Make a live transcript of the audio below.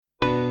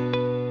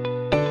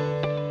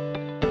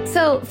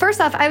So first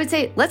off, I would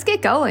say, let's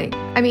get going.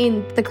 I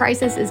mean, the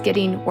crisis is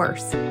getting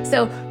worse.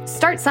 So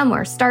start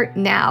somewhere, start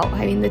now.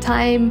 I mean, the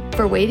time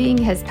for waiting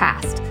has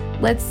passed.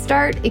 Let's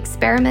start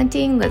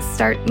experimenting. Let's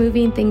start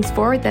moving things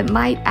forward that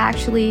might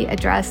actually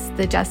address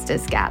the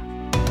justice gap.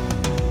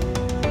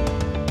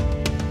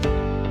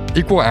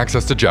 Equal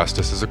access to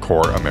justice is a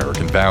core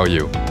American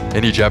value.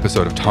 In each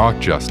episode of Talk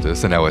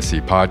Justice, an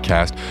LSC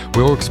podcast,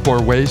 we'll explore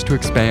ways to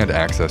expand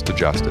access to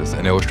justice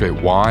and illustrate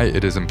why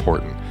it is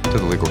important to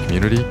the legal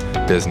community,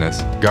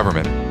 business,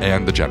 government,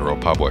 and the general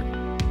public.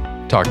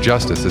 Talk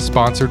Justice is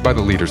sponsored by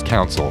the Leaders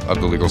Council of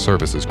the Legal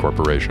Services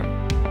Corporation.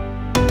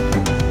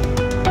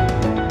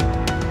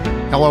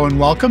 Hello and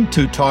welcome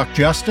to Talk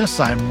Justice.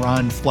 I'm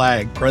Ron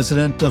Flagg,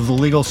 President of the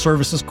Legal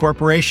Services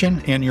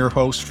Corporation and your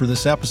host for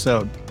this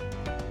episode.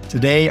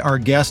 Today, our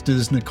guest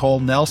is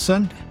Nikole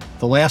Nelson.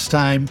 The last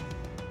time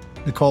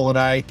Nikole and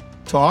I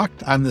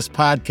talked on this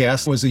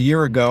podcast was a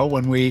year ago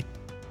when we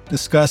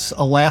discussed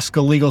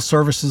Alaska Legal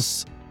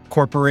Services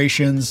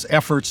Corporation's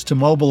efforts to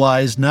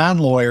mobilize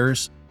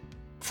non-lawyers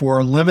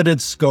for limited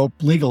scope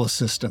legal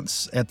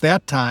assistance. At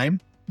that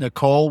time,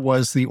 Nikole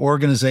was the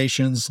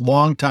organization's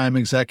longtime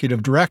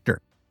executive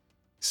director.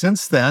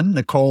 Since then,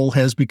 Nikole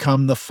has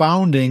become the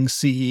founding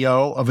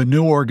CEO of a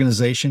new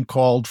organization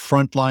called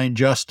Frontline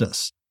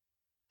Justice.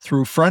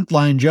 Through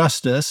Frontline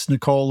Justice,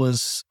 Nikole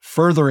is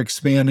further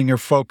expanding her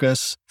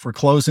focus for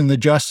closing the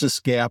justice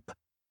gap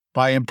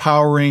by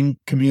empowering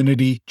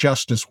community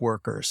justice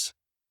workers.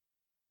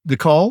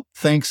 Nikole,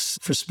 thanks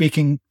for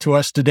speaking to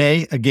us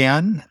today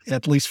again,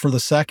 at least for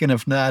the second,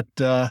 if not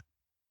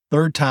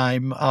third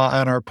time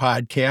on our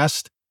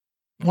podcast.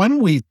 Why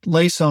don't we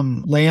lay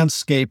some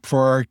landscape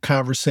for our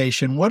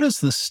conversation? What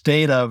is the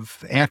state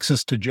of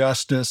access to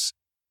justice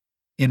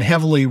in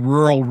heavily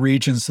rural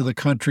regions of the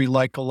country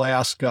like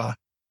Alaska?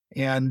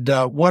 And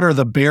what are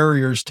the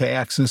barriers to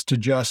access to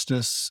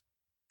justice?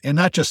 And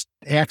not just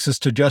access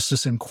to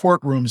justice in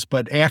courtrooms,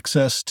 but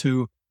access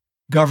to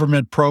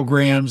government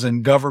programs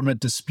and government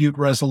dispute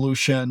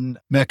resolution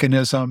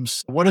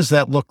mechanisms. What does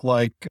that look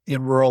like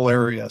in rural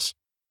areas?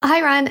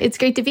 Hi, Ron. It's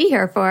great to be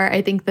here for,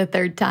 I think, the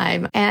third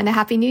time. And a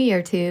Happy New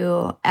Year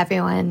to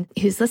everyone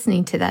who's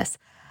listening to this.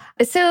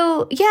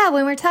 So,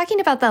 when we're talking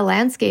about the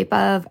landscape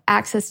of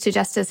access to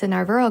justice in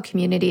our rural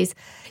communities,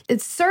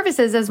 its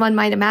services, as one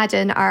might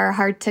imagine, are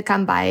hard to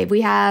come by.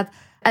 We have,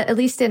 at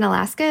least in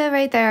Alaska,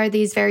 right, there are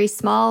these very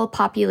small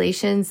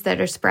populations that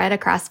are spread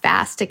across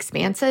vast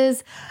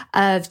expanses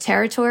of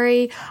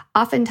territory.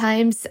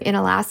 Oftentimes in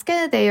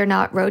Alaska, they are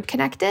not road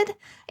connected.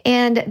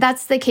 And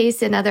that's the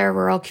case in other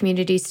rural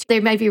communities.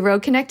 They might be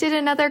road connected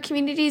in other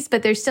communities,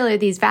 but there still are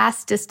these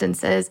vast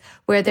distances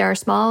where there are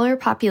smaller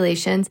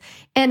populations.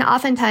 And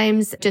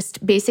oftentimes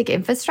just basic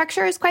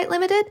infrastructure is quite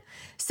limited.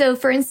 So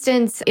for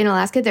instance, in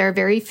Alaska, there are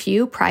very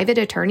few private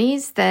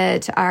attorneys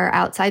that are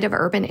outside of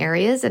urban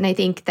areas. And I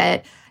think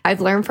that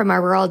I've learned from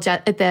our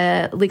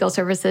the Legal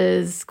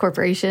Services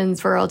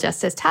Corporation's Rural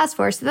Justice Task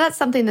Force, that's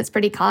something that's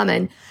pretty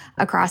common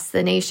across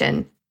the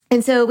nation.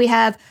 And so we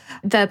have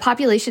the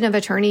population of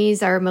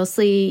attorneys are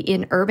mostly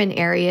in urban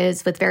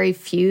areas with very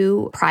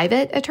few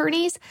private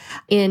attorneys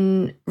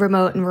in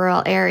remote and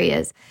rural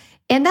areas.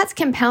 And that's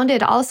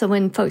compounded also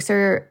when folks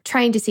are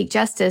trying to seek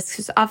justice,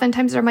 because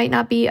oftentimes there might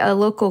not be a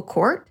local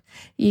court.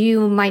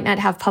 You might not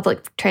have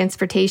public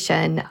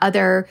transportation.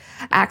 Other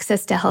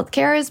access to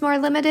healthcare is more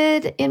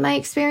limited, in my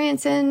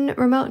experience, in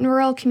remote and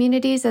rural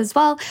communities, as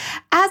well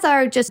as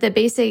are just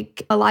a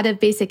lot of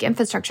basic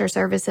infrastructure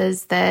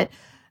services that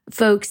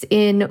folks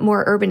in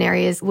more urban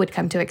areas would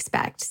come to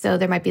expect. So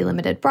there might be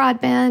limited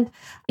broadband.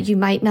 You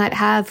might not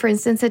have, for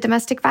instance, a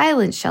domestic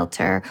violence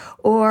shelter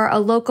or a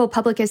local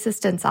public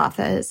assistance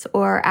office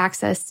or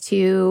access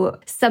to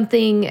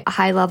something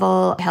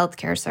high-level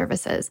healthcare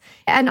services.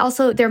 And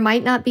also there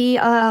might not be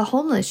a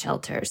homeless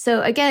shelter.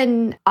 So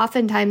again,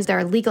 oftentimes there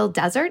are legal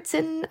deserts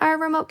in our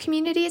remote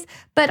communities,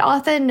 but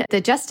often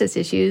the justice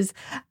issues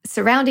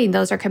surrounding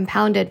those are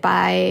compounded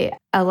by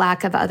a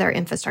lack of other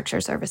infrastructure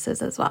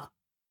services as well.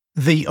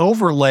 The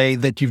overlay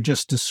that you've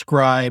just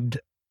described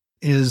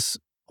is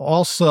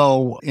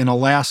also in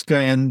Alaska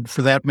and,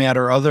 for that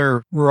matter,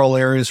 other rural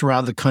areas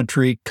around the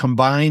country,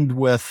 combined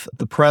with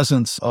the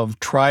presence of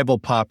tribal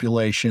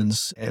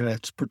populations, and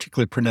it's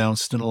particularly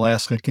pronounced in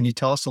Alaska. Can you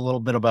tell us a little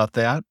bit about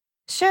that?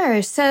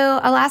 Sure. So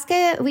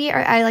Alaska,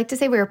 I like to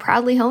say we are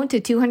proudly home to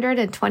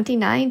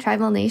 229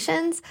 tribal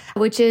nations,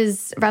 which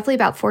is roughly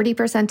about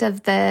 40%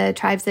 of the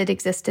tribes that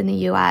exist in the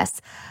U.S.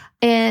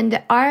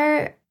 And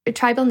our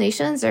tribal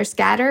nations are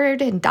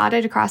scattered and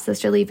dotted across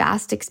this really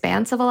vast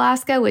expanse of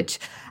Alaska, which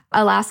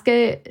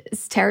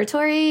Alaska's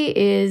territory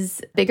is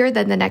bigger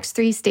than the next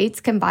three states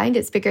combined.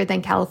 It's bigger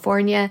than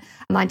California,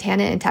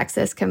 Montana, and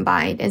Texas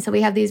combined. And so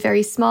we have these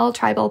very small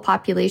tribal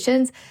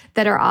populations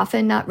that are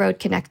often not road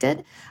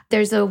connected.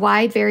 There's a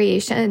wide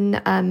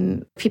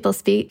variation. People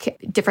speak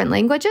different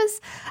languages,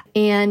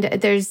 and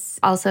there's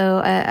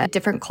also a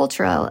different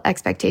cultural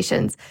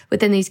expectations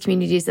within these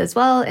communities as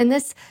well. And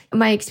this,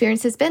 my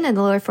experience has been in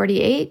the lower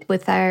 48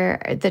 with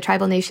the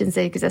tribal nations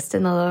that exist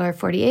in the lower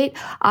 48.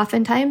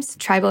 Oftentimes,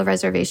 tribal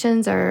reservations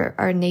populations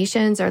or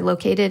nations are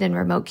located in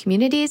remote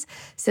communities.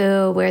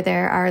 So where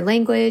there are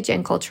language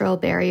and cultural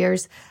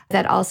barriers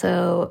that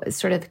also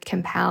sort of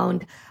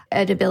compound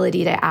an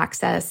ability to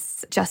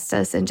access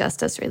justice and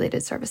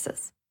justice-related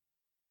services.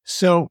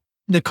 So,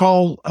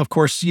 Nikole, of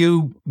course,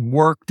 you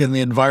worked in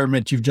the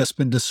environment you've just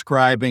been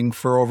describing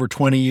for over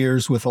 20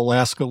 years with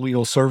Alaska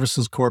Legal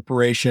Services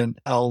Corporation,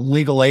 a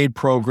legal aid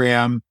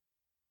program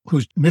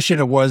whose mission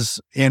it was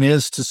and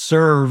is to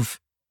serve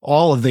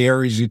all of the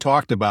areas you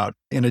talked about,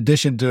 in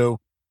addition to,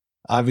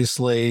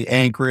 obviously,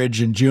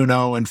 Anchorage and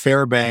Juneau and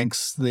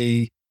Fairbanks,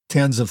 the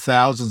tens of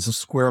thousands of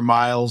square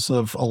miles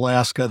of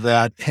Alaska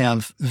that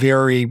have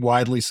very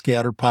widely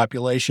scattered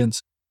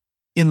populations.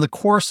 In the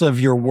course of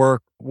your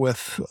work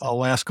with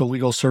Alaska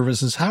Legal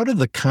Services, how did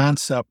the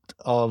concept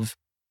of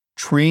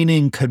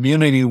training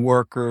community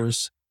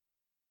workers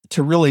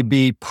to really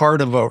be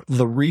part of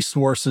the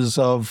resources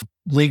of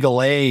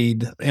legal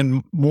aid,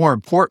 and more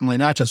importantly,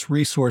 not just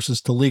resources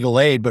to legal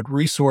aid, but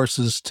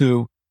resources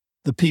to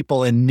the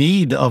people in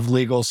need of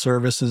legal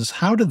services,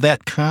 how did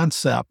that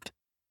concept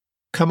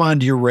come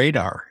onto your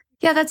radar?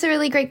 Yeah, that's a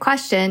really great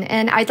question.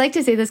 And I'd like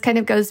to say this kind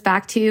of goes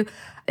back to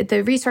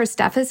the resource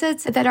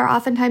deficits that are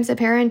oftentimes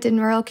apparent in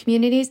rural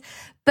communities.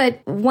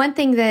 But one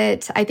thing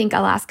that I think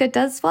Alaska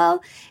does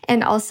well,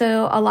 and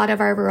also a lot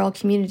of our rural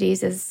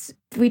communities, is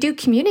we do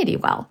community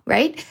well,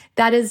 right?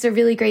 That is a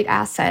really great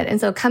asset. And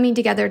so coming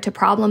together to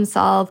problem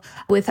solve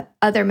with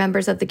other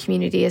members of the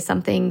community is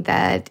something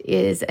that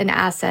is an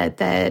asset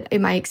that,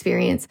 in my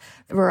experience,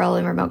 rural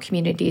and remote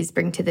communities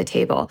bring to the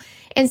table.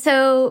 And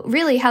so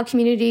really how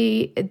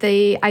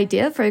the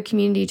idea for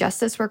community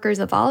justice workers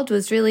evolved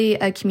was really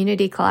a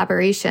community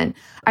collaboration.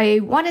 I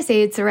want to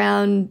say it's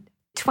around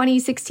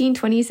 2016,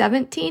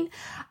 2017,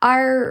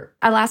 our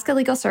Alaska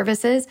Legal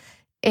Services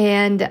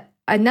and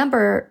a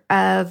number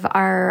of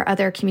our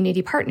other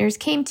community partners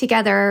came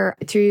together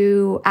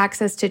through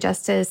Access to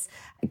Justice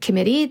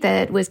committee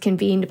that was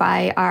convened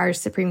by our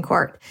Supreme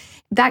Court.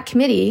 That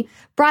committee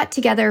brought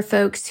together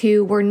folks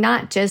who were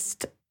not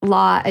just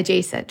law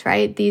adjacent,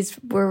 right? These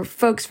were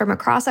folks from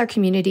across our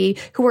community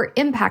who were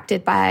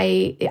impacted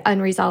by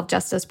unresolved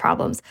justice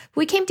problems.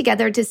 We came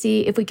together to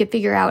see if we could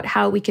figure out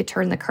how we could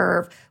turn the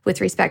curve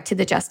with respect to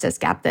the justice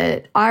gap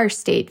that our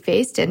state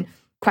faced and,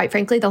 quite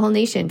frankly, the whole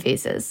nation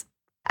faces.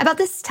 About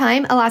this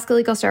time, Alaska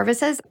Legal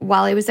Services,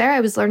 while I was there, I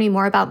was learning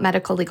more about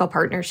medical legal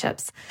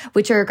partnerships,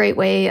 which are a great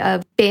way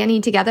of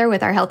banding together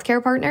with our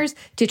healthcare partners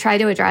to try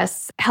to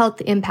address health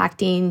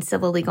impacting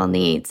civil legal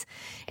needs.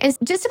 And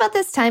just about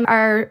this time,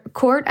 our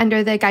court,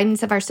 under the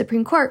guidance of our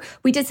Supreme Court,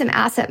 we did some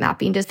asset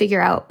mapping to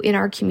figure out in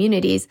our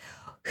communities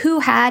who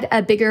had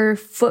a bigger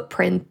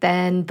footprint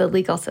than the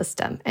legal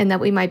system, and that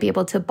we might be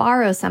able to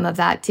borrow some of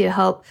that to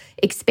help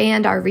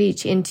expand our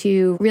reach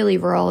into really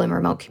rural and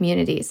remote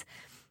communities.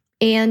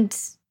 And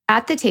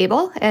at the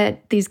table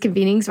at these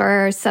convenings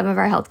were some of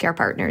our healthcare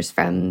partners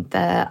from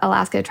the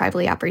Alaska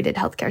tribally operated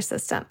healthcare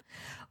system.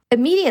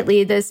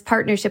 Immediately, this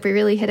partnership, we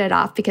really hit it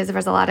off because there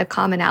was a lot of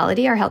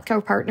commonality. Our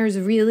healthcare partners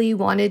really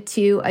wanted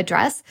to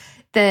address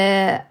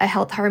the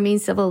health harming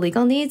civil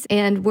legal needs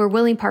and were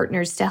willing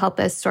partners to help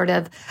us sort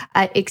of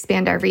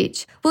expand our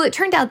reach. Well, it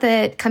turned out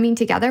that coming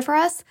together for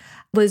us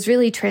was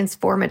really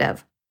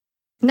transformative.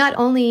 Not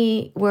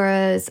only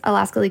was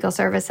Alaska Legal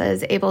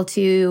Services able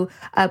to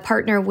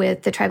partner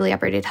with the tribally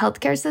operated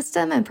healthcare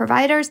system and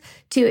providers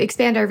to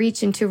expand our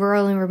reach into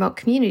rural and remote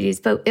communities,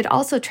 but it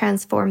also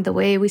transformed the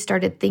way we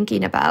started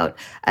thinking about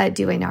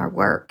doing our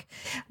work.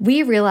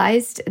 We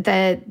realized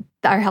that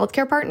our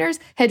healthcare partners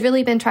had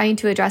really been trying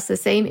to address the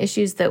same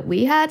issues that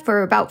we had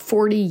for about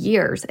 40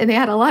 years, and they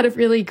had a lot of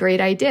really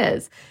great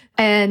ideas.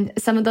 And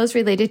some of those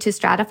related to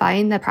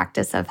stratifying the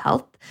practice of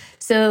health.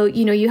 So,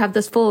 you have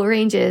this full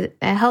range of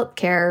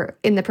healthcare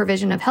in the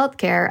provision of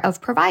healthcare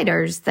of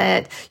providers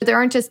that there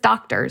aren't just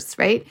doctors,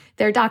 right?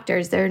 They're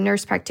doctors, they're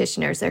nurse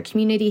practitioners, they're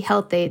community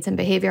health aides and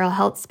behavioral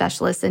health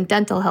specialists and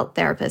dental health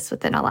therapists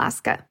within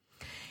Alaska.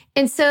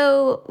 And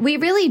so we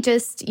really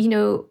just,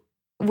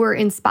 were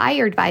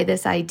inspired by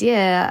this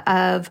idea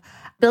of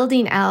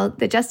building out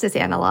the justice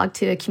analog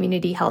to a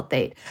community health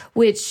aide,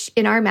 which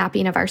in our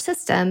mapping of our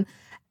system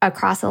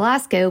across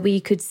Alaska, we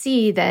could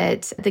see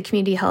that the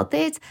community health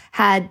aides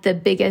had the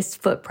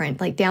biggest footprint,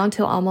 like down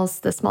to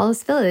almost the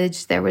smallest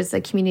village, there was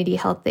a community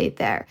health aide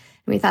there.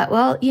 And we thought,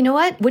 well, you know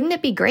what? Wouldn't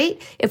it be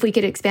great if we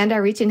could expand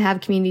our reach and have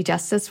community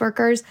justice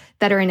workers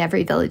that are in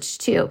every village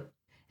too?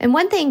 And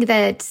one thing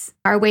that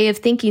our way of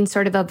thinking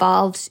sort of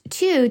evolved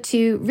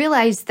to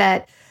realize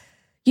that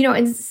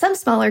in some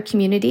smaller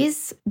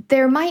communities,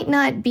 there might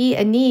not be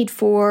a need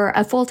for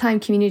a full-time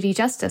community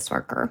justice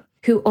worker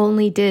who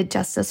only did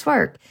justice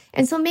work.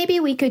 And so maybe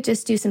we could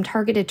just do some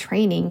targeted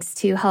trainings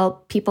to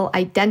help people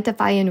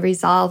identify and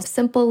resolve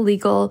simple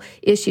legal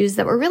issues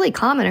that were really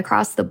common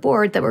across the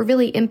board that were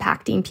really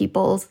impacting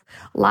people's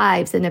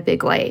lives in a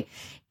big way.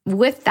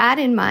 With that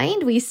in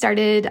mind, we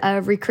started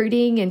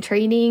recruiting and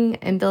training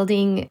and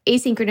building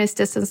asynchronous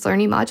distance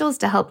learning modules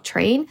to help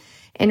train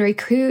and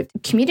recruit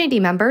community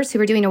members who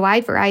were doing a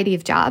wide variety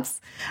of jobs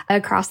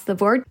across the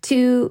board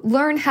to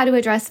learn how to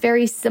address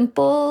very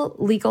simple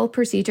legal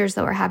procedures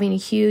that were having a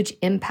huge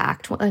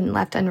impact when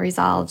left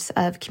unresolved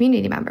of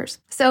community members.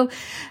 So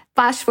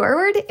flash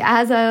forward,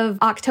 as of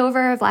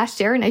October of last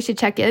year, and I should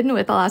check in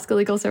with Alaska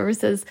Legal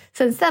Services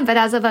since then, but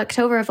as of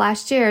October of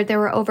last year, there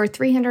were over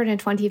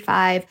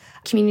 325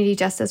 community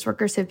justice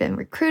workers who have been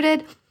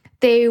recruited.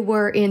 They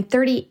were in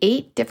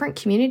 38 different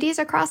communities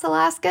across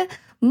Alaska,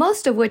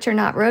 most of which are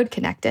not road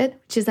connected,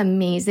 which is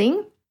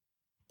amazing.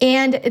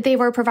 And they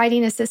were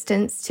providing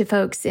assistance to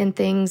folks in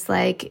things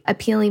like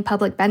appealing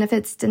public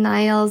benefits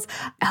denials,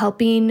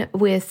 helping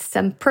with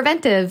some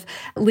preventive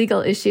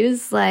legal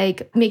issues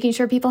like making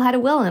sure people had a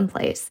will in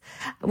place,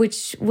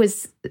 which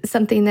was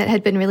something that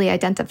had been really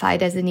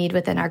identified as a need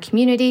within our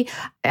community,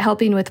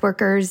 helping with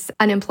workers'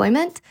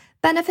 unemployment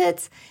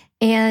benefits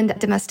and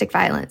domestic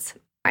violence.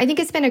 I think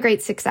it's been a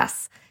great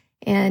success.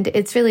 And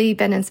it's really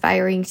been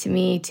inspiring to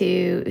me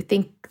to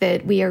think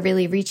that we are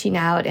really reaching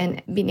out and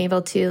being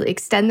able to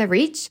extend the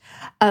reach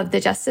of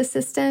the justice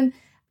system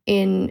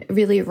in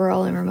really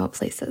rural and remote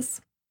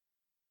places.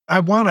 I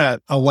want to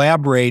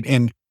elaborate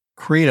and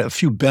create a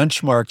few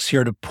benchmarks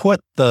here to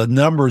put the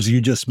numbers you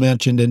just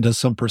mentioned into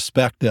some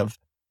perspective.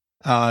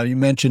 You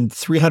mentioned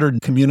 300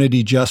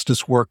 community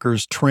justice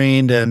workers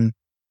trained and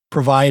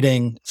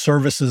providing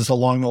services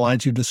along the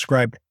lines you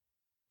described.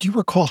 Do you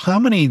recall how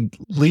many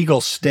legal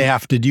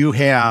staff did you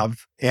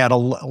have at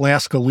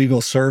Alaska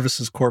Legal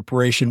Services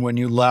Corporation when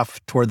you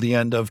left toward the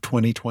end of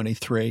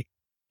 2023?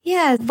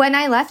 Yeah, when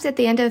I left at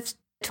the end of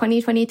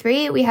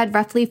 2023, we had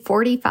roughly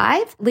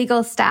 45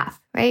 legal staff,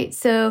 right?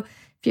 So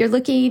if you're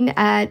looking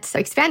at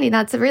expanding,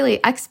 that's a really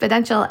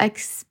exponential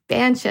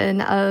expansion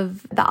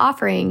of the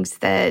offerings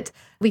that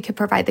we could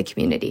provide the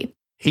community.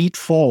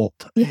 Eightfold,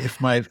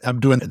 if I'm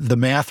doing the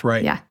math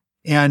right. Yeah.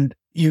 And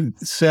you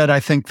said, I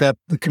think, that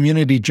the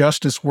community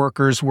justice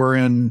workers were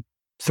in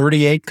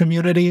 38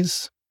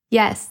 communities?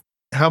 Yes.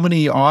 How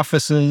many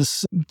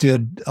offices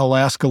did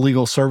Alaska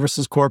Legal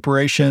Services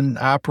Corporation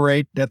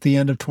operate at the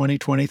end of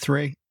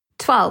 2023?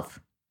 12.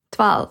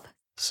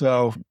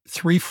 So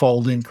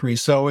threefold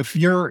increase. So if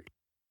you're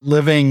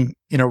living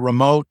in a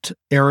remote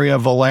area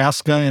of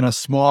Alaska in a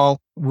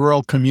small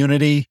rural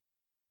community,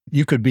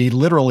 you could be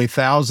literally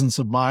thousands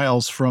of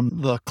miles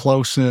from the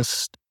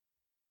closest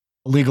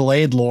legal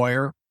aid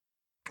lawyer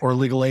or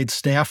legal aid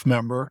staff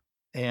member.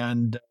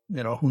 And,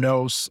 who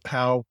knows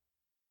how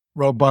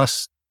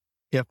robust,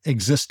 if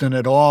existent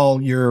at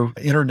all, your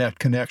internet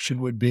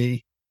connection would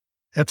be.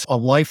 It's a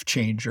life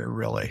changer,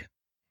 really.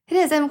 It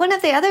is. And one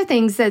of the other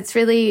things that's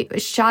really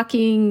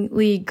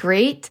shockingly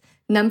great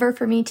number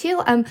for me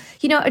too,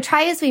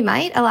 try as we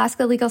might,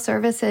 Alaska Legal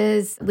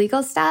Services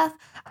legal staff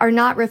are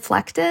not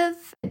reflective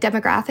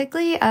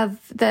demographically of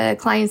the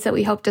clients that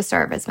we hope to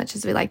serve as much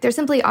as we like. There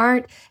simply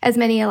aren't as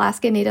many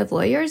Alaska Native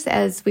lawyers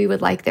as we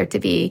would like there to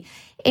be.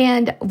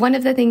 And one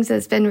of the things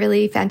that's been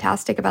really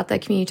fantastic about the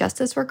Community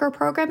Justice Worker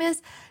Program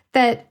is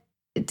that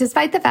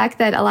despite the fact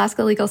that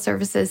Alaska Legal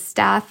Services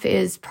staff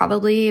is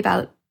probably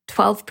about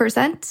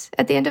 12%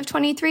 at the end of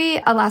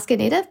 23 Alaska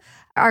Native,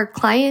 our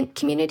client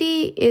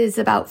community is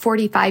about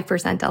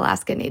 45%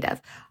 Alaska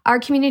Native. Our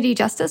community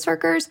justice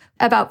workers,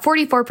 about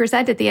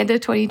 44% at the end of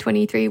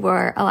 2023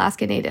 were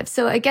Alaska Native.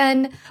 So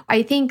again,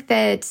 I think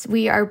that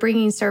we are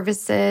bringing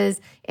services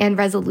and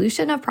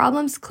resolution of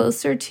problems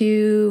closer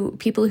to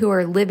people who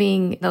are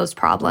living those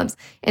problems.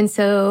 And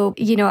so,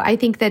 I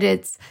think that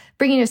it's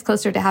bringing us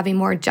closer to having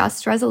more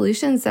just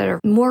resolutions that are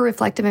more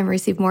reflective and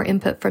receive more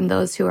input from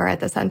those who are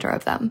at the center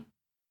of them.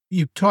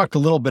 You talked a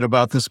little bit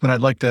about this, but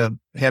I'd like to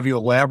have you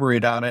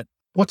elaborate on it.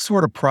 What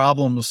sort of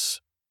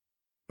problems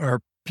are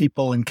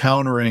people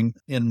encountering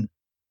in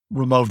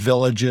remote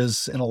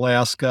villages in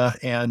Alaska?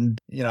 And,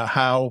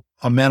 how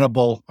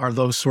amenable are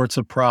those sorts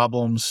of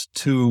problems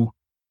to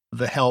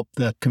the help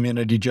that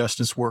community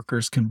justice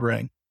workers can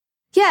bring?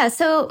 Yeah,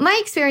 so my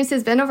experience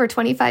has been over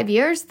 25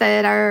 years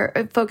that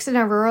our folks in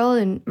our rural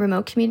and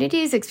remote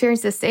communities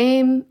experience the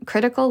same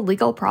critical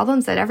legal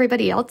problems that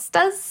everybody else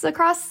does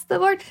across the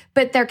board,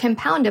 but they're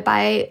compounded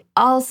by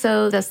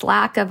also this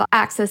lack of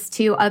access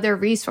to other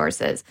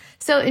resources.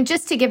 So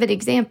just to give an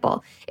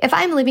example, if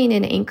I'm living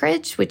in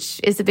Anchorage, which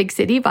is a big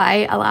city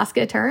by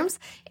Alaska terms,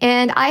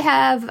 and I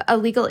have a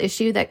legal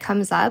issue that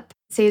comes up,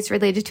 say it's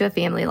related to a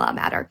family law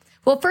matter.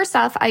 Well, first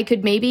off, I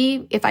could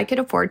maybe, if I could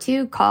afford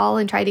to, call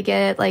and try to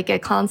get a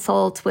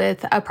consult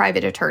with a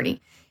private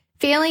attorney.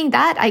 Failing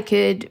that, I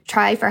could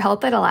try for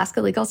help at Alaska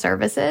Legal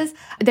Services.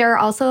 There are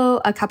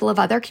also a couple of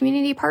other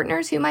community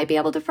partners who might be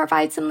able to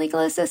provide some legal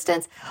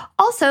assistance.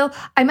 Also,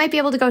 I might be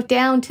able to go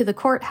down to the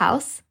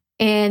courthouse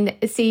and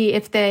see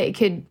if they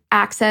could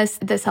access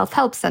the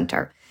self-help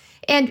center.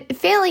 And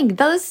failing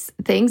those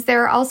things,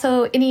 there are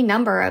also any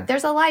number of,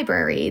 there's a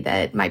library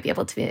that might be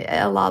able to be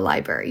a law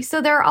library. So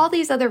there are all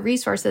these other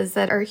resources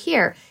that are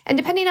here. And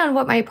depending on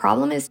what my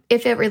problem is,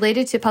 if it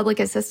related to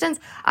public assistance,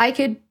 I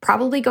could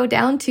probably go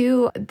down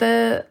to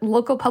the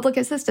local public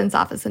assistance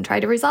office and try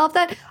to resolve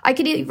that. I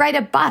could write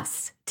a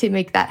bus to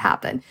make that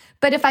happen.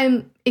 But if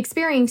I'm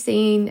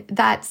experiencing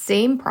that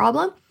same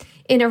problem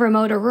in a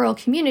remote or rural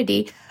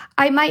community,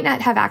 I might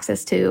not have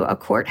access to a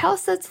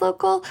courthouse that's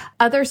local,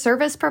 other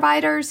service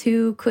providers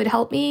who could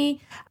help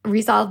me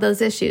resolve those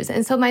issues.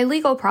 And so my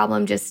legal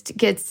problem just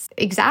gets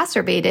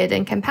exacerbated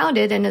and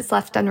compounded and it's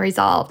left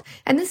unresolved.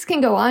 And this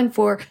can go on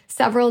for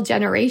several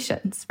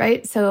generations,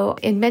 right? So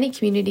in many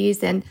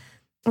communities in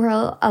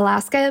rural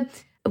Alaska,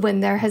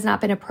 when there has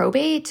not been a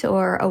probate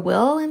or a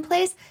will in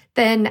place,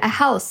 then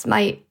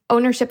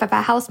ownership of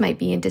a house might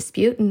be in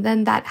dispute, and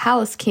then that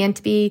house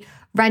can't be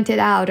rented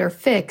out or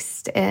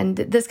fixed. And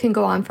this can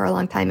go on for a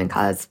long time and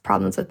cause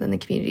problems within the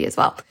community as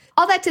well.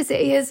 All that to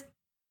say is,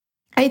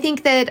 I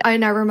think that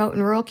in our remote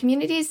and rural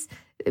communities,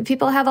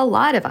 people have a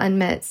lot of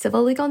unmet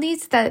civil legal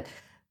needs that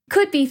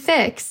could be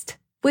fixed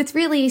with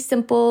really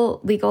simple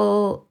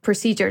legal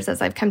procedures,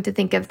 as I've come to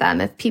think of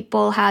them, if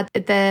people had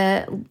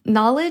the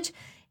knowledge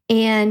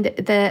and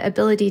the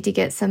ability to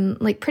get some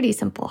pretty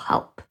simple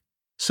help.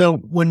 So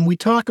when we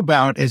talk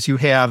about, as you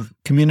have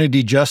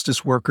community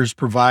justice workers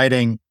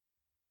providing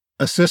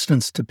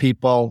assistance to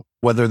people,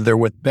 whether they're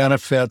with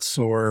benefits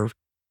or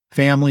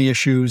family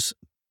issues,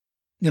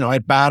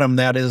 at bottom,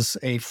 that is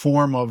a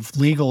form of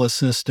legal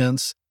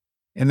assistance.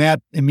 And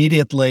that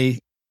immediately,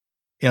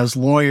 as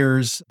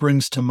lawyers,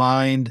 brings to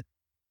mind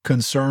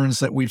concerns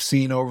that we've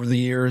seen over the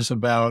years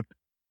about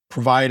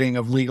providing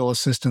of legal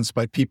assistance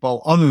by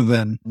people other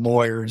than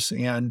lawyers.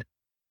 And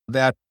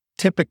that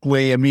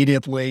typically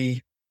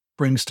immediately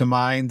brings to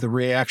mind the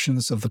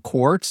reactions of the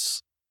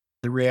courts,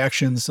 the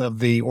reactions of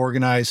the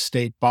organized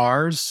state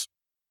bars,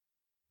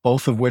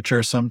 both of which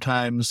are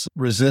sometimes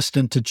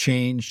resistant to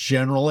change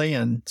generally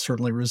and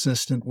certainly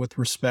resistant with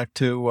respect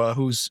to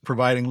who's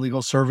providing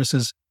legal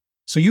services.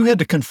 So you had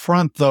to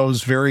confront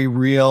those very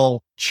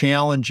real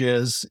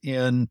challenges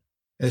in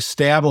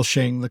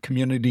establishing the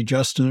community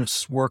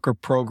justice worker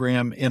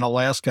program in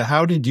Alaska.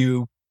 How did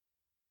you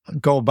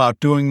go about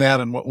doing that,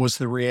 and what was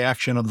the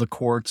reaction of the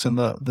courts and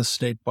the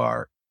state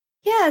bar?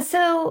 Yeah,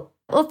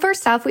 well,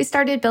 first off, we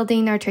started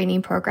building our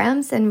training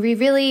programs, and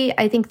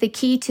I think the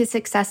key to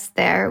success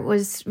there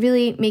was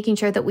really making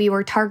sure that we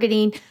were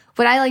targeting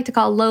what I like to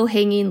call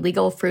low-hanging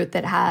legal fruit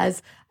that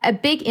has a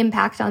big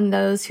impact on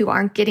those who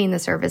aren't getting the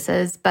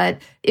services,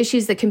 but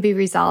issues that can be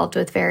resolved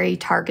with very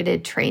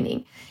targeted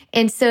training.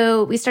 And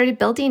so we started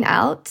building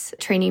out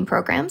training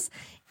programs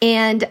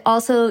and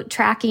also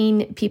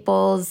tracking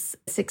people's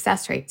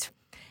success rates.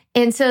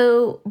 And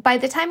so by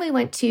the time we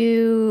went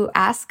to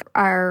ask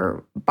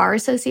our Bar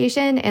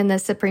Association and the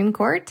Supreme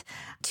Court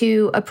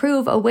to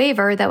approve a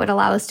waiver that would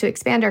allow us to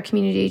expand our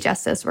community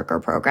justice worker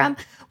program,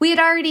 we had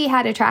already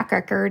had a track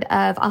record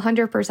of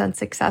 100%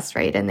 success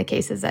rate in the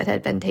cases that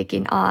had been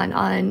taken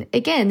on,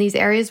 again, these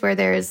areas where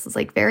there's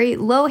very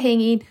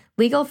low-hanging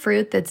legal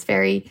fruit that's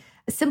very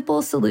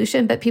simple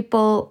solution, but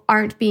people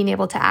aren't being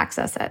able to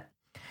access it.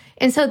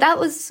 And so that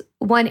was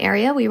one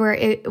area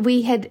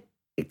we had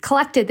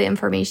collected the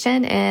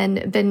information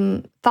and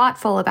been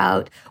thoughtful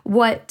about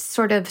what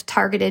sort of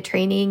targeted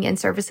training and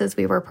services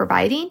we were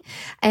providing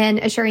and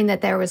assuring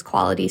that there was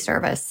quality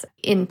service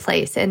in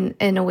place and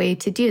a way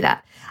to do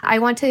that. I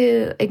want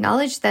to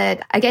acknowledge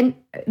that, again,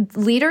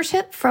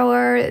 leadership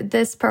for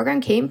this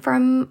program came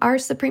from our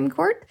Supreme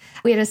Court.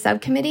 We had a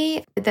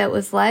subcommittee that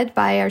was led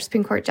by our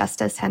Supreme Court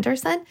Justice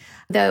Henderson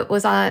that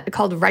was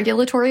called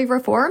Regulatory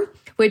Reform,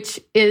 which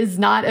is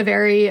not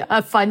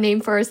a fun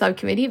name for a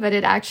subcommittee, but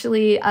it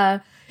actually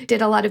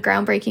did a lot of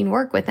groundbreaking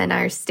work within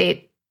our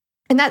state.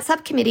 And that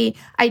subcommittee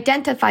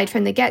identified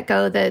from the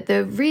get-go that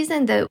the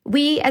reason that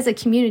we as a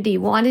community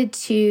wanted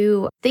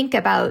to think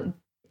about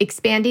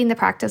expanding the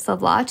practice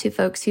of law to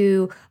folks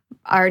who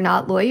are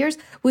not lawyers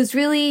was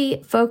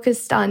really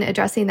focused on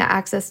addressing the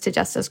access to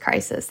justice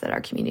crisis that our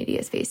community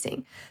is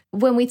facing.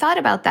 When we thought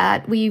about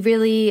that, we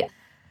really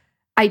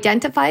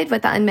identified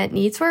what the unmet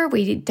needs were.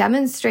 We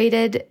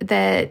demonstrated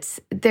that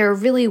there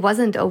really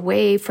wasn't a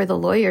way for the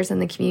lawyers in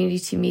the community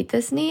to meet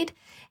this need.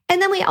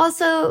 And then we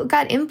also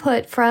got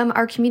input from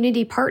our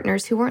community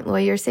partners who weren't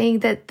lawyers saying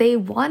that they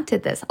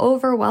wanted this.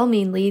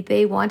 Overwhelmingly,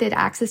 they wanted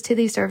access to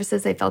these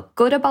services. They felt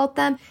good about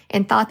them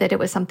and thought that it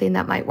was something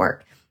that might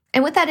work.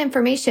 And with that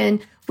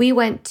information, we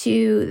went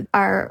to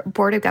our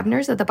Board of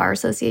Governors of the Bar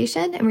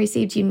Association and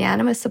received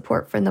unanimous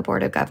support from the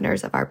Board of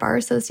Governors of our Bar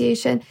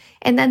Association.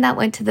 And then that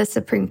went to the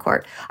Supreme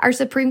Court. Our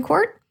Supreme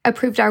Court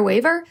approved our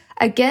waiver,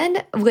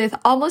 again, with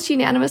almost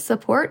unanimous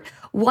support.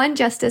 One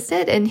justice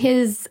did, and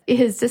his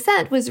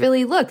dissent was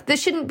really, look,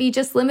 this shouldn't be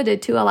just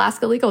limited to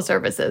Alaska Legal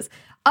Services.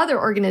 Other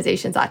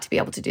organizations ought to be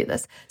able to do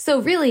this. So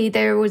really,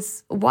 there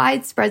was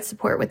widespread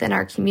support within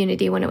our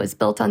community when it was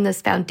built on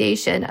this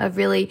foundation of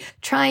really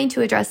trying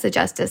to address the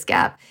justice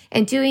gap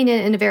and doing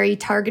it in a very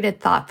targeted,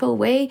 thoughtful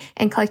way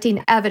and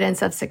collecting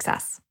evidence of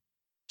success.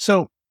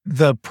 So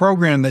The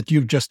program that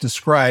you've just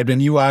described,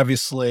 and you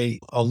obviously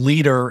a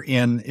leader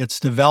in its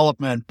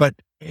development, but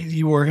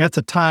you were at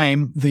the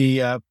time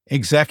the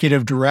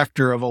executive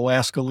director of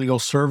Alaska Legal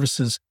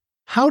Services.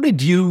 How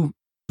did you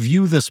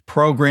view this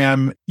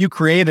program? You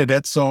created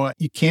it, so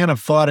you can't have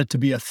thought it to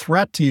be a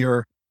threat to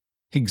your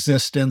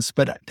existence,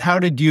 but how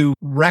did you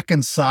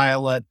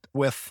reconcile it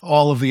with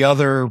all of the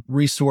other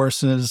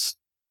resources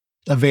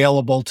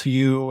available to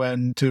you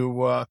and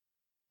to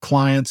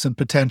clients and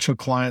potential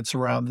clients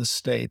around the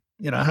state?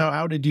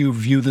 How did you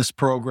view this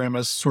program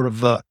as sort of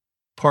the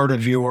part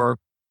of your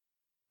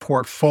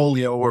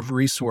portfolio of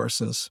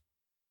resources?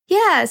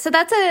 Yeah, so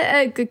that's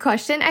a good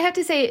question. I have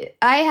to say,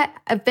 I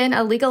have been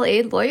a legal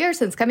aid lawyer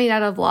since coming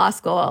out of law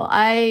school.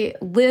 I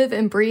live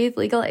and breathe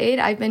legal aid.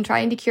 I've been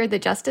trying to cure the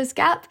justice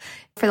gap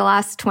for the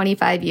last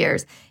 25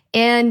 years.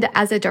 And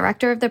as a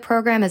director of the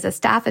program, as a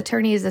staff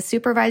attorney, as a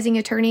supervising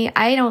attorney,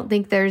 I don't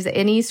think there's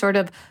any sort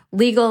of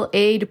legal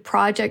aid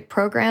project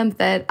program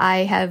that I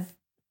have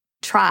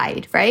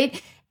tried, right?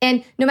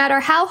 And no matter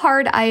how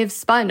hard I have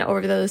spun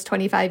over those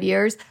 25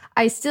 years,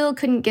 I still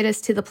couldn't get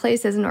us to the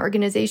place as an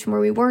organization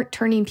where we weren't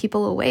turning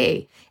people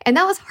away. And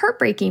that was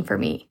heartbreaking for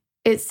me.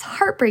 It's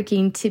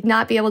heartbreaking to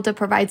not be able to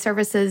provide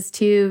services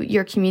to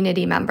your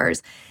community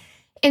members.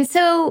 And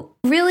so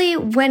really,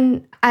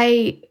 when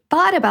I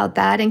thought about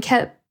that and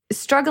kept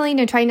struggling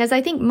and trying, as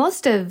I think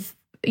most of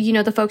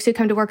the folks who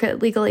come to work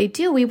at Legal Aid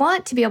do, we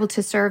want to be able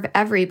to serve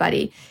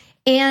everybody.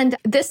 And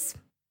this,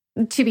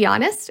 to be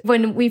honest,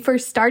 when we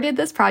first started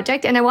this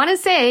project, and I want to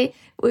say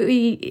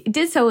we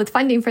did so with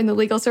funding from the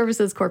Legal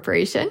Services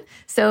Corporation.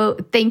 So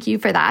thank you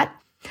for that.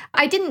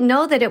 I didn't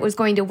know that it was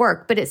going to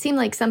work, but it seemed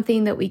like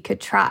something that we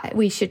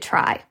should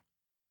try.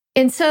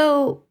 And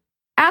so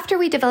after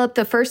we developed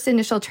the first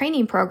initial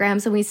training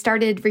programs and we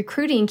started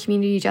recruiting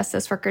community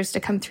justice workers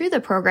to come through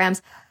the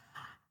programs,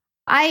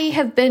 I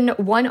have been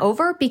won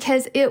over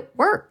because it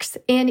works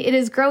and it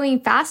is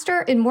growing faster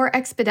and more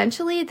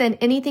exponentially than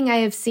anything I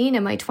have seen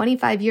in my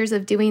 25 years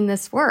of doing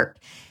this work.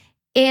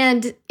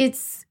 And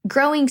it's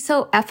growing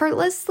so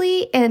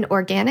effortlessly and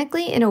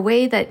organically in a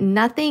way that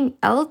nothing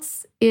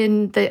else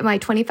in my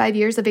 25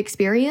 years of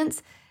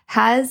experience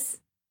has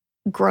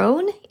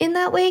grown in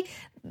that way.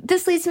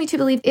 This leads me to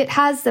believe it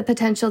has the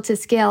potential to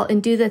scale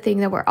and do the thing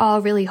that we're all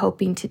really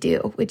hoping to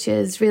do, which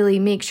is really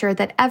make sure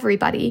that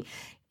everybody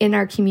in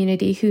our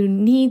community who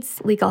needs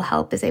legal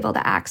help is able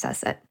to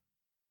access it.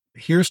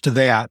 Here's to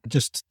that.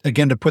 Just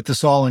again, to put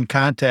this all in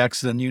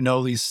context, and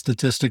these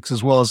statistics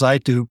as well as I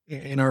do,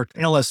 in our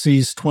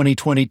LSC's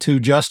 2022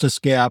 Justice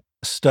Gap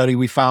study,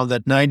 we found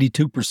that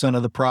 92%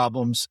 of the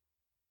problems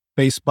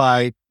faced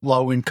by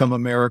low-income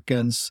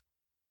Americans,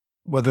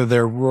 whether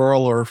they're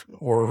rural or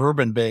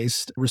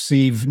urban-based,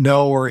 receive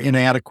no or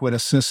inadequate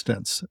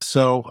assistance.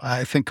 So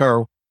I think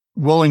our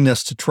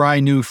willingness to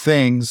try new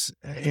things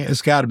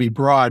has got to be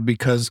broad,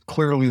 because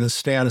clearly the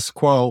status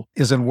quo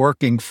isn't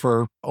working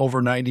for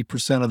over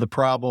 90% of the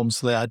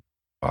problems that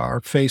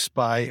are faced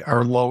by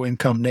our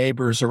low-income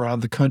neighbors around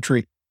the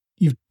country.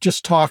 You've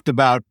just talked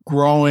about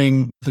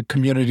growing the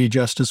community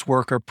justice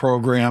worker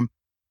program.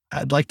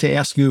 I'd like to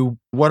ask you,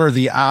 what are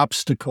the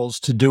obstacles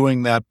to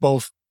doing that?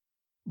 Both,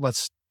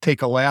 let's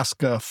take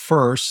Alaska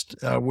first,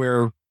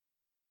 where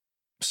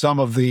some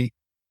of the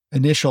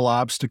initial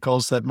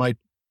obstacles that might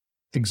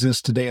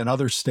exist today in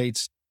other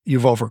states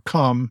you've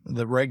overcome,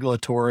 the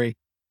regulatory.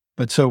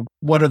 But so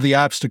what are the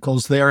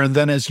obstacles there? And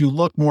then as you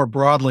look more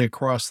broadly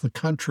across the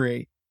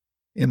country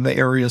in the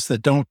areas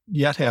that don't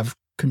yet have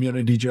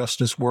community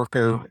justice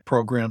worker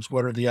programs,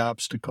 what are the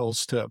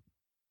obstacles to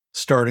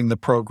starting the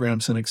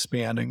programs and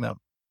expanding them?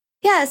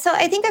 Yeah, so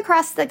I think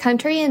across the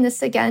country, and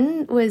this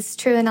again was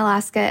true in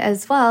Alaska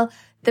as well,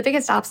 the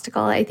biggest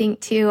obstacle, I think,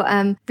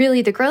 to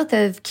really the growth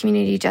of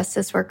community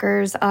justice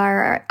workers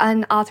are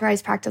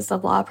unauthorized practice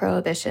of law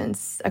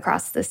prohibitions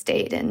across the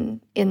state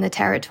and in the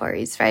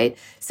territories, right?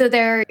 So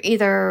they're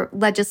either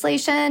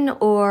legislation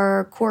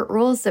or court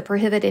rules that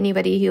prohibit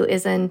anybody who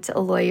isn't a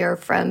lawyer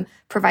from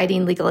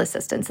providing legal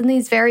assistance. And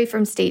these vary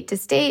from state to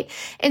state.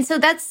 And so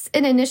that's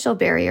an initial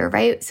barrier,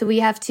 right? So we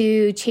have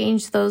to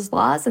change those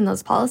laws and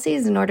those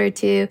policies in order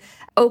to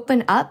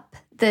open up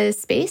the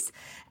space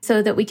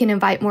so that we can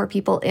invite more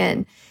people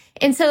in.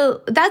 And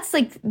so that's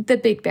like the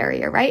big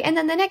barrier, right? And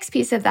then the next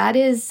piece of that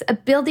is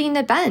building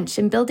a bench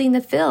and building the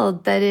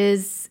field that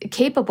is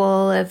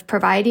capable of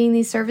providing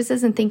these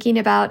services and thinking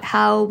about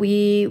how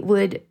we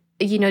would,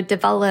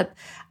 develop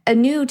a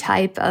new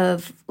type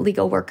of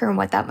legal worker and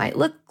what that might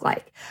look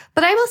like.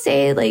 But I will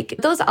say,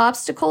 those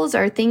obstacles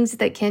are things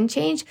that can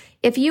change.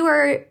 If you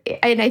are,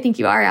 and I think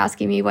you are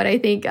asking me what I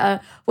think,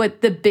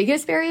 what the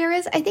biggest barrier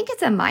is, I think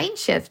it's a mind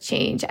shift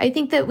change. I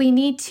think that we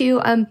need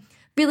to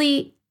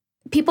really,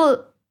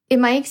 people, in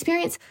my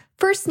experience,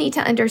 first need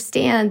to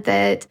understand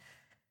that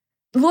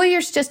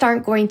lawyers just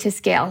aren't going to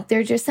scale.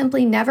 They're just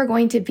simply never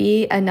going to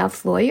be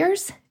enough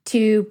lawyers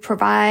to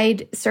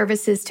provide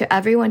services to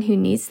everyone who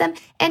needs them.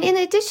 And in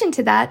addition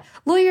to that,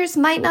 lawyers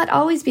might not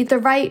always be the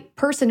right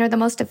person or the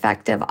most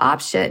effective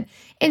option.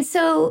 And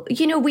so,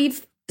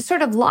 we've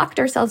sort of locked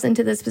ourselves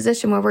into this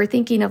position where we're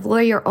thinking of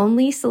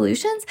lawyer-only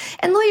solutions.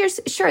 And lawyers,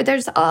 sure,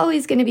 there's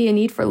always going to be a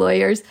need for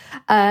lawyers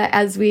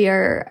as we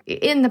are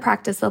in the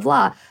practice of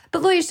law,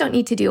 but lawyers don't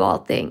need to do all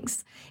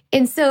things.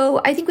 And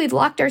so I think we've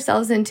locked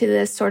ourselves into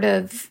this sort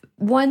of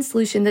one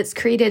solution that's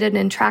created an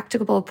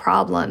intractable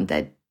problem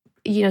that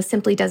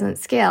simply doesn't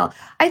scale.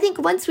 I think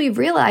once we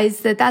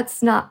realize that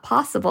that's not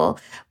possible,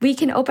 we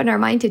can open our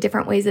mind to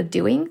different ways of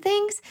doing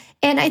things.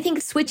 And I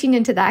think switching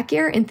into that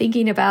gear and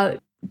thinking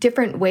about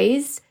different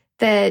ways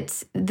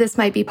that this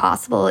might be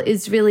possible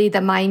is really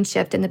the mind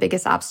shift and the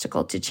biggest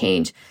obstacle to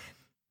change.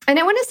 And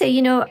I want to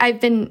say,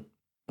 I've been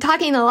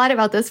talking a lot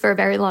about this for a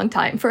very long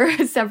time, for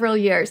several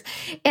years.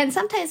 And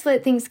sometimes when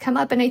things come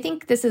up, and I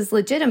think this is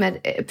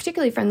legitimate,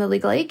 particularly from the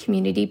legal aid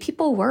community,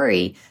 people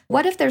worry,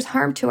 what if there's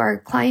harm to our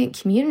client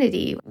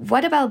community?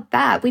 What about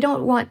that? We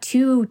don't want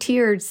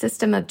two-tiered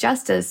system of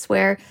justice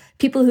where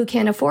people who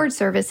can't afford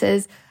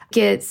services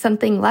get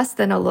something less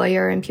than a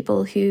lawyer and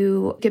people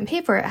who can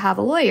pay for it have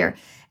a lawyer.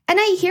 And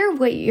I hear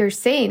what you're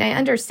saying. I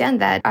understand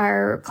that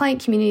our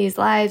client community's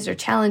lives are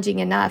challenging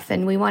enough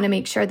and we want to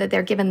make sure that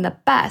they're given the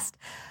best.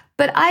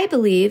 But I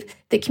believe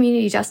that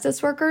community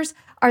justice workers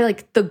are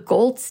like the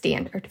gold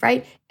standard,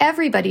 right?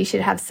 Everybody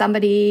should have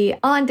somebody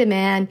on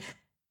demand,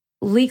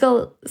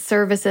 legal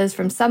services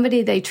from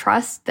somebody they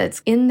trust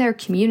that's in their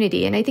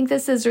community. And I think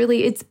this is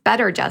really, it's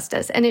better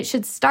justice. And it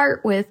should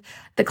start with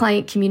the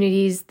client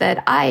communities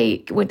that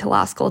I went to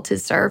law school to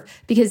serve,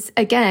 because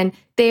again,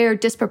 they're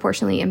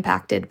disproportionately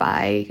impacted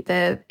by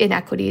the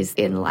inequities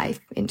in life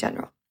in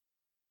general.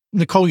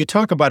 Nikole, you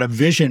talk about a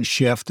vision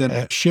shift and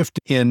a shift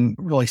in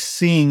really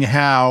seeing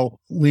how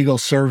legal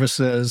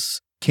services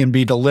can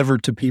be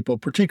delivered to people,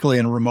 particularly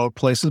in remote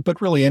places,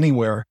 but really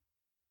anywhere.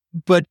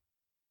 But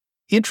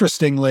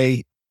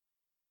interestingly,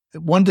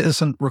 one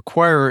doesn't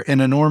require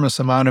an enormous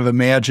amount of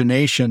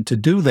imagination to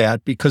do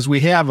that because we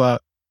have a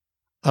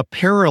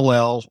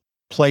parallel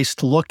place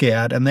to look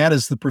at, and that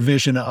is the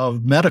provision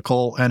of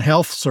medical and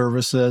health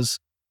services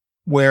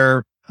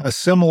where a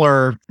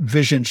similar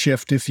vision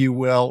shift, if you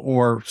will,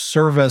 or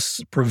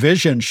service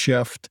provision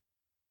shift,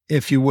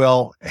 if you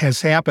will,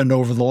 has happened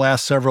over the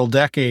last several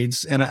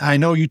decades. And I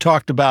know you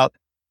talked about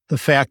the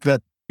fact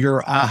that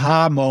your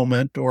aha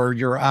moment or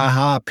your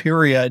aha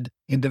period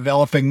in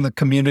developing the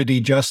community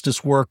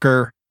justice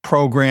worker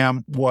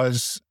program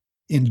was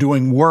in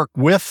doing work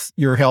with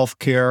your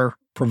healthcare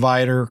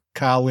provider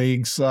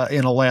colleagues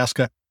in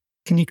Alaska.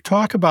 Can you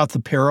talk about the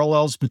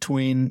parallels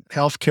between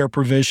healthcare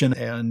provision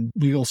and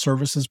legal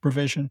services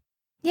provision?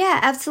 Yeah,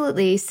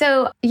 absolutely.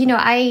 So,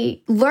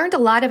 I learned a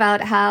lot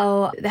about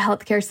how the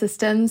healthcare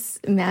systems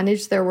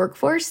manage their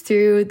workforce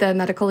through the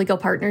medical legal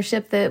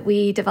partnership that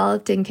we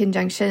developed in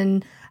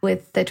conjunction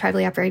with the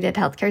tribally operated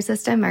healthcare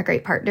system, our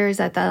great partners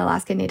at the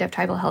Alaska Native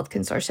Tribal Health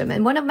Consortium.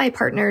 And one of my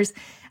partners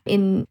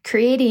in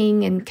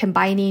creating and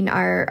combining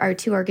our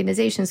two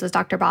organizations was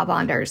Dr. Bob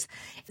Anders.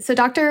 So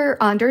Dr.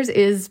 Anders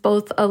is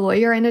both a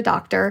lawyer and a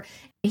doctor.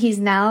 He's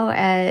now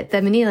at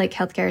the Mini Lake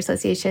Healthcare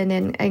Association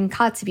in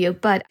Kotzebue,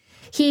 but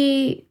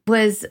he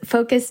was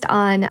focused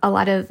on a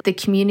lot of the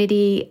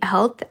community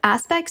health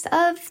aspects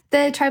of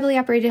the tribally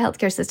operated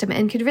healthcare system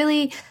and could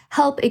really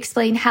help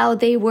explain how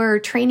they were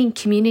training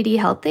community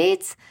health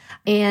aides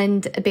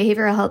and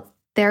behavioral health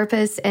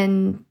therapists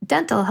and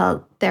dental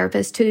health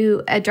therapists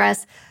to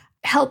address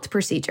health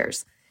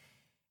procedures.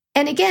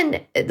 And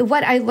again,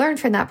 what I learned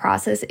from that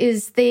process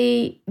is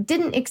they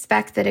didn't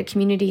expect that a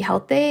community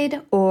health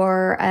aide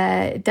or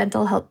a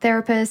dental health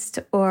therapist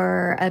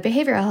or a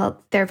behavioral health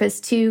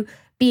therapist to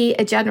be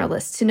a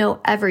generalist, to know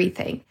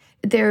everything.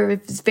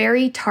 There's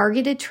very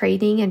targeted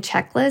training and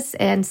checklists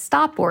and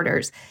stop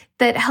orders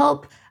that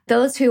help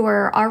those who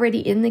are already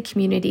in the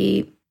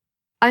community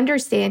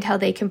understand how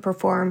they can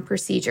perform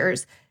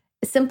procedures,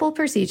 simple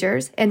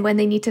procedures, and when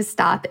they need to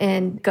stop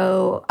and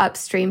go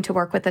upstream to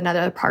work with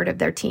another part of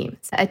their team,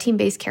 a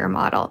team-based care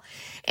model.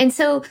 And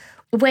so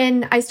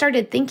when I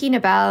started thinking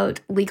about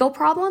legal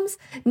problems,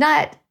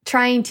 not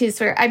trying to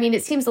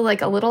it seems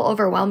like a little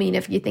overwhelming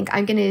if you think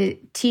I'm going to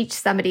teach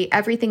somebody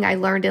everything I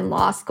learned in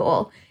law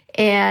school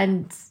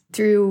and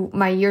through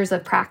my years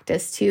of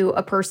practice to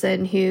a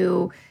person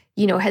who,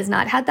 has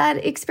not had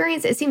that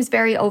experience. It seems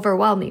very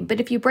overwhelming. But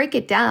if you break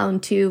it down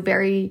to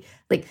very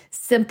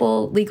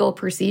simple legal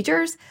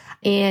procedures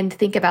and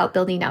think about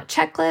building out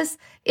checklists,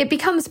 it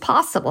becomes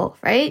possible,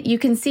 right? You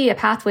can see a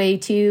pathway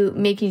to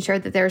making sure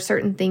that there are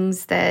certain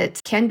things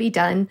that can be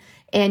done,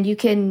 and you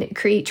can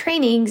create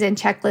trainings and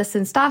checklists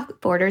and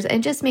stop orders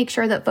and just make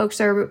sure that folks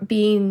are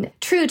being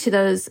true to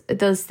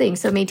those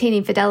things. So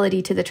maintaining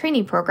fidelity to the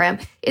training program,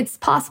 it's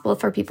possible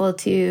for people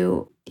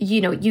to,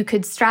 you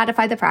could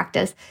stratify the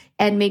practice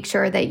and make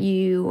sure that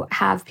you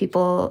have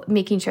people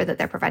making sure that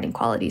they're providing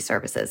quality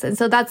services. And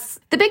so that's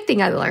the big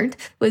thing I learned,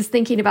 was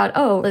thinking about,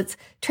 let's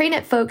train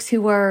at folks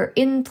who are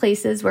in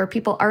places where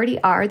people already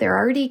are. They're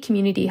already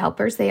community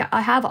helpers. They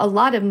have a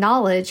lot of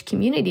knowledge,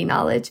 community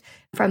knowledge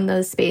from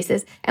those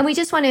spaces. And we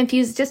just want to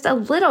infuse just a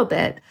little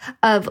bit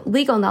of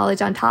legal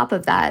knowledge on top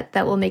of that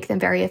will make them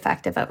very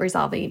effective at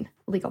resolving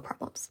legal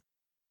problems.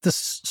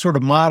 this sort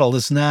of model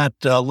is not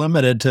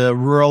limited to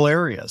rural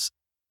areas.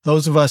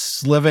 Those of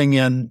us living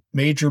in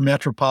major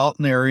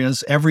metropolitan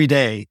areas every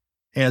day,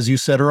 as you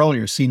said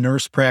earlier, see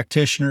nurse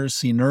practitioners,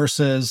 see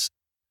nurses,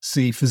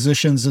 see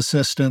physician's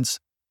assistants.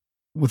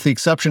 With the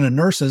exception of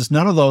nurses,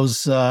 none of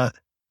those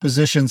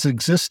positions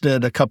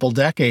existed a couple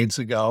decades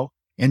ago,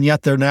 and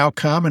yet they're now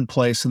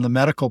commonplace in the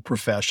medical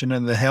profession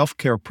and the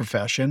healthcare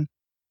profession,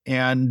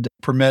 and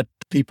permit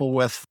people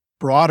with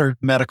broader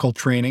medical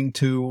training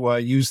to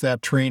use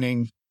that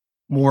training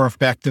more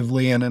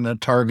effectively and in a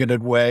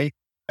targeted way,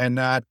 and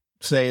not,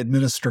 say,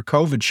 administer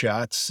COVID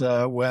shots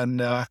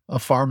when a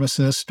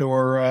pharmacist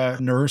or a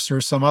nurse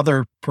or some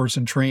other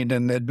person trained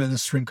in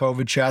administering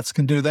COVID shots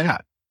can do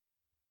that.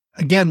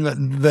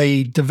 Again,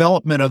 the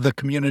development of the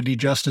community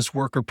justice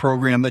worker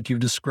program that you've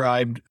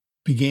described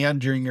began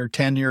during your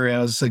tenure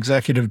as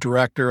executive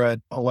director at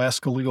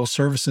Alaska Legal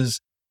Services.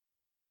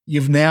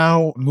 You've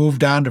now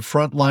moved on to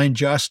Frontline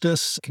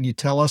Justice. Can you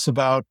tell us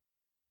about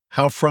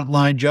how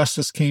Frontline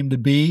Justice came to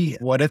be,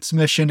 what its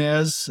mission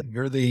is?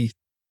 You're the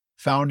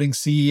founding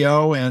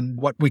CEO,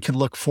 and what we can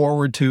look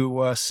forward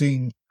to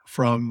seeing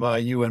from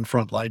you in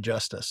Frontline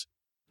Justice.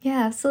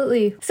 Yeah,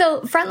 absolutely.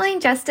 So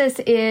Frontline Justice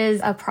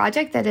is a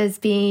project that is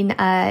being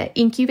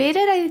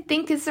incubated, I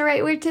think is the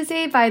right word to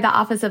say, by the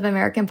Office of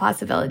American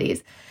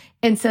Possibilities.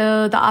 And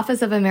so the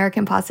Office of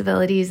American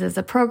Possibilities is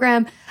a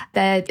program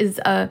that is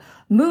a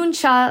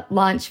moonshot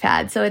launch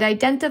pad. So it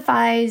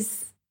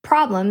identifies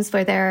problems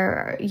where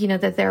there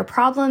are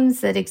problems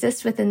that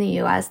exist within the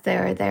U.S.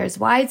 There's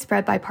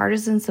widespread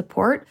bipartisan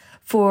support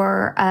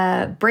for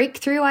a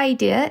breakthrough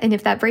idea. And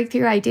if that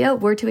breakthrough idea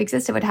were to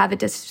exist, it would have a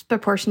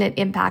disproportionate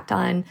impact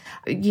on,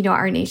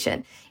 our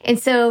nation. And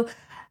so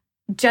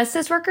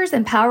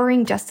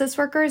empowering justice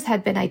workers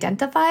had been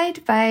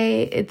identified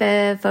by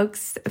the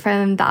folks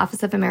from the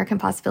Office of American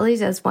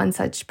Possibilities as one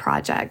such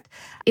project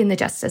in the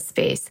justice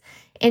space.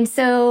 And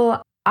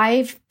so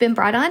I've been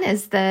brought on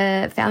as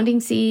the founding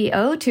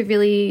CEO to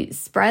really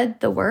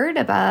spread the word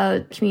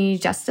about community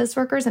justice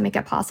workers and make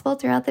it possible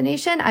throughout the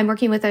nation. I'm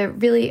working with a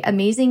really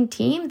amazing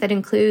team that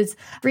includes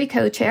 3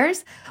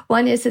 co-chairs.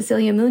 One is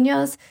Cecilia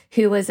Munoz,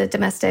 who was a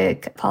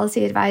domestic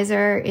policy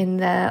advisor in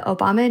the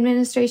Obama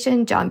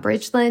administration, John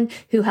Bridgeland,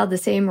 who held the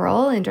same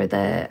role under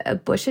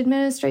the Bush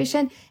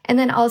administration, and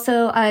then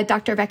also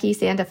Dr. Becky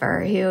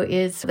Sandifer, who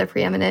is the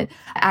preeminent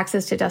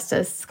access to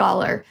justice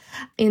scholar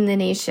in the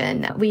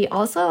nation. We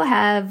also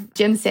have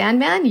Jim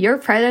Sandman, your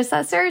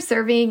predecessor,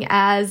 serving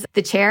as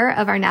the chair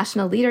of our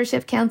National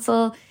Leadership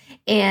Council,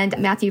 and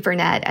Matthew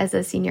Burnett as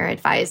a senior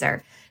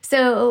advisor.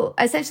 So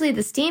essentially,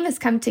 this team has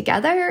come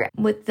together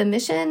with the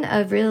mission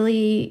of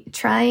really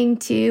trying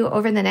to,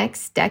 over the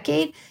next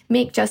decade,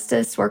 make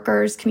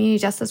community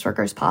justice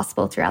workers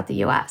possible throughout the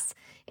U.S.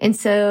 And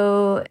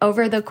so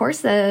over the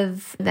course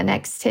of the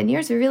next 10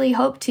 years, we really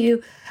hope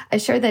to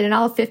assure that in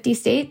all 50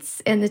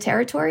 states and the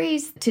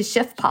territories to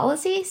shift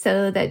policy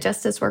so that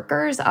justice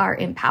workers are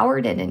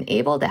empowered and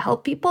enabled to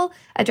help people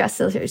address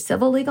their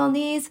civil legal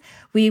needs.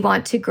 We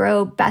want to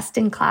grow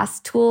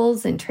best-in-class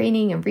tools and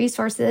training and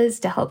resources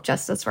to help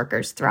justice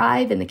workers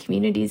thrive in the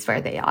communities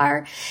where they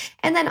are.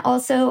 And then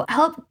also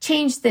help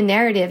change the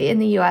narrative in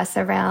the U.S.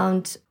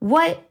 around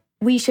what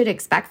we should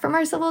expect from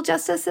our civil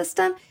justice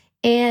system,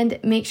 and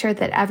make sure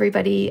that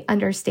everybody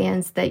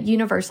understands that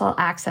universal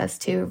access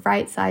to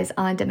right-size,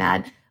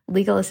 on-demand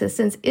legal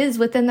assistance is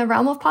within the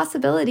realm of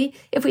possibility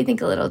if we think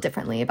a little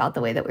differently about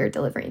the way that we're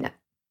delivering it.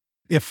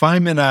 If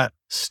I'm in a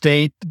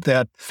state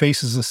that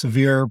faces a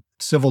severe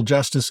civil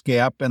justice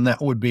gap, and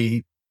that would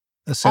be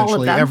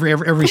essentially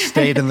every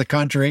state in the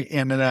country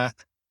and in a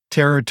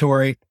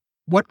territory,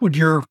 what would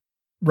your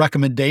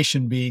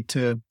recommendation be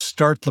to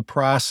start the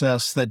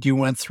process that you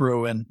went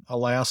through in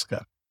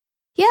Alaska?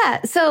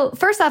 Yeah. So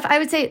first off, I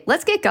would say,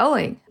 let's get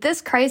going. This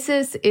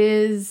crisis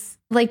is,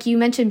 like you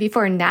mentioned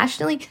before,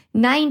 nationally,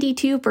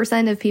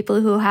 92% of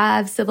people who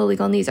have civil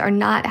legal needs are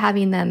not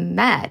having them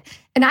met.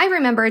 And I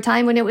remember a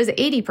time when it was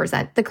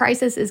 80%. The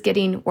crisis is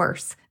getting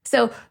worse.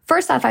 So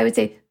first off, I would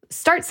say,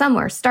 start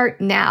somewhere. Start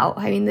now.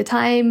 I mean, the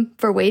time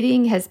for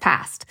waiting has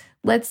passed.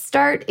 Let's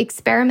start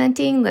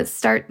experimenting. Let's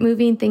start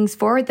moving things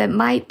forward that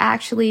might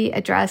actually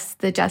address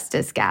the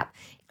justice gap.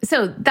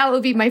 So that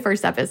would be my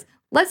first step is,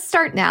 let's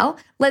start now.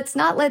 Let's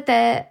not let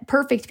the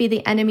perfect be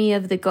the enemy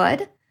of the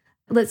good.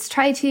 Let's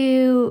try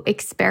to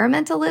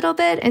experiment a little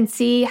bit and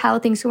see how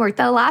things can work.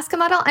 The Alaska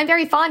model, I'm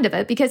very fond of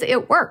it because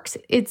it works.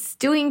 It's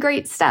doing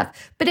great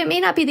stuff, but it may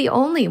not be the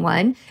only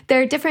one.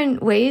 There are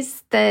different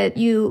ways that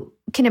you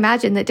can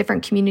imagine that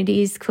different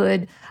communities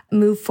could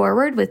move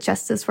forward with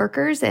justice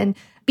workers and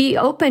be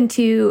open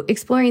to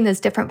exploring those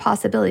different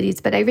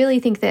possibilities. But I really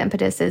think the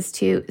impetus is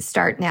to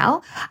start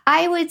now.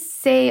 I would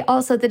say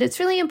also that it's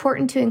really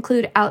important to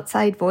include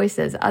outside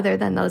voices other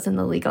than those in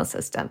the legal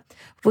system.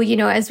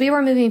 Well, as we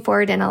were moving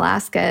forward in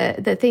Alaska,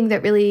 the thing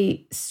that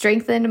really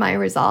strengthened my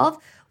resolve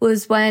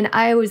was when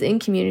I was in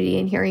community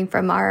and hearing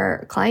from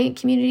our client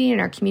community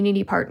and our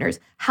community partners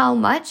how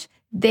much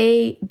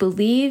they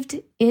believed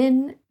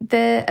in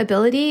the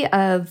ability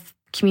of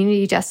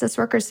community justice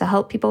workers to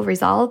help people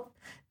resolve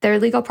their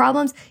legal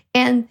problems,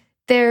 and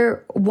they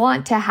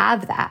want to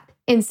have that.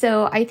 And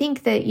so I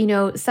think that,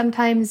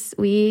 sometimes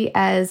we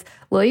as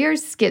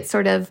lawyers get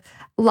sort of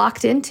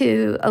locked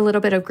into a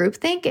little bit of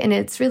groupthink, and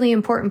it's really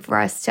important for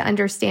us to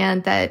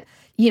understand that,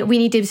 we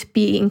need to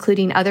be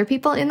including other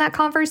people in that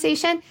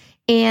conversation,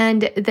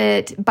 and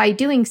that by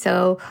doing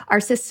so, our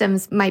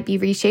systems might be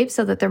reshaped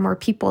so that they're more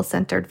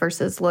people-centered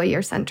versus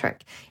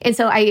lawyer-centric. And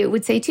so I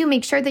would say, too,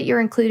 make sure that you're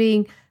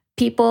including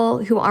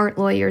people who aren't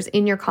lawyers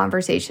in your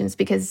conversations,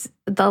 because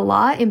the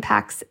law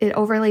it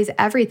overlays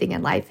everything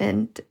in life,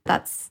 and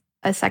that's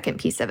a second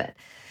piece of it.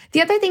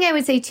 The other thing I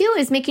would say, too,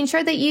 is making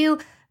sure that you,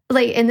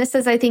 and this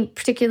is, I think,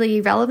 particularly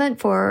relevant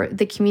for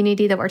the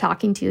community that we're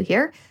talking to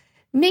here,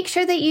 make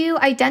sure that you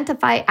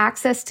identify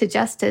access to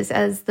justice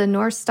as the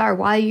North Star,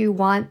 why you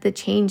want the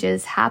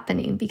changes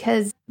happening,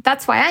 because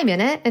that's why I'm in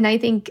it. And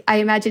I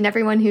imagine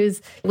everyone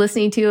who's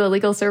listening to a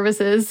legal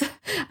services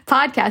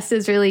podcast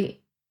is really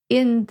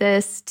in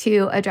this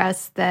to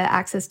address the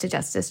access to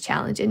justice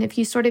challenge. And if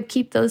you sort of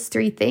keep those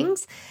three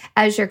things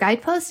as your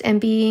guidepost and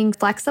being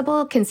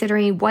flexible,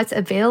 considering what's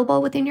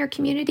available within your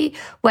community,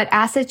 what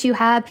assets you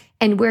have,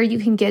 and where you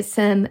can get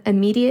some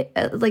immediate,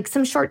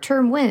 some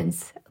short-term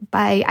wins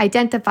by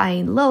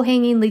identifying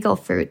low-hanging legal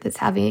fruit that's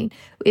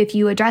if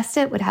you addressed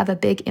it, would have a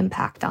big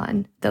impact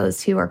on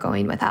those who are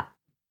going without.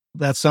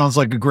 That sounds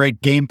like a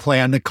great game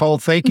plan.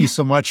 Nikole, thank you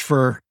so much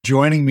for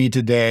joining me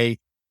today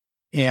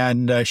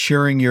and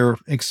sharing your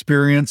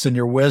experience and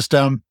your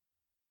wisdom.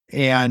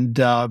 And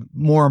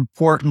more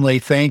importantly,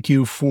 thank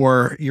you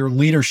for your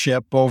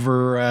leadership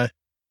over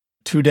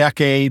 2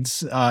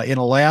 decades in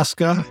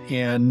Alaska,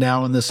 and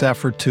now in this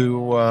effort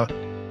to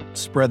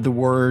spread the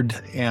word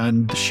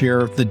and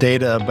share the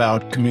data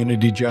about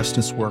community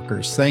justice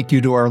workers. Thank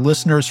you to our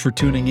listeners for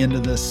tuning into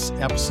this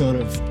episode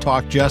of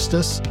Talk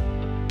Justice.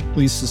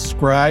 Please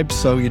subscribe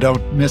so you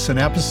don't miss an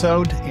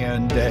episode,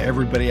 and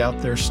everybody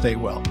out there, stay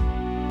well.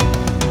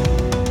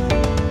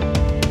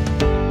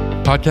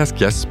 Podcast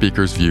guest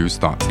speakers' views,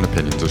 thoughts, and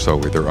opinions are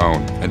solely their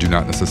own and do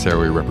not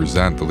necessarily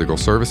represent the Legal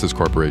Services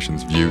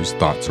Corporation's views,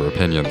 thoughts, or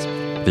opinions.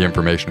 The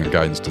information and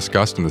guidance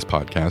discussed in this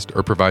podcast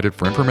are provided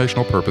for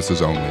informational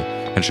purposes only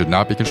and should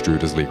not be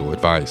construed as legal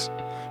advice.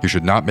 You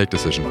should not make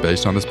decisions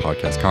based on this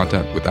podcast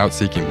content without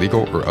seeking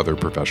legal or other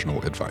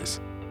professional advice.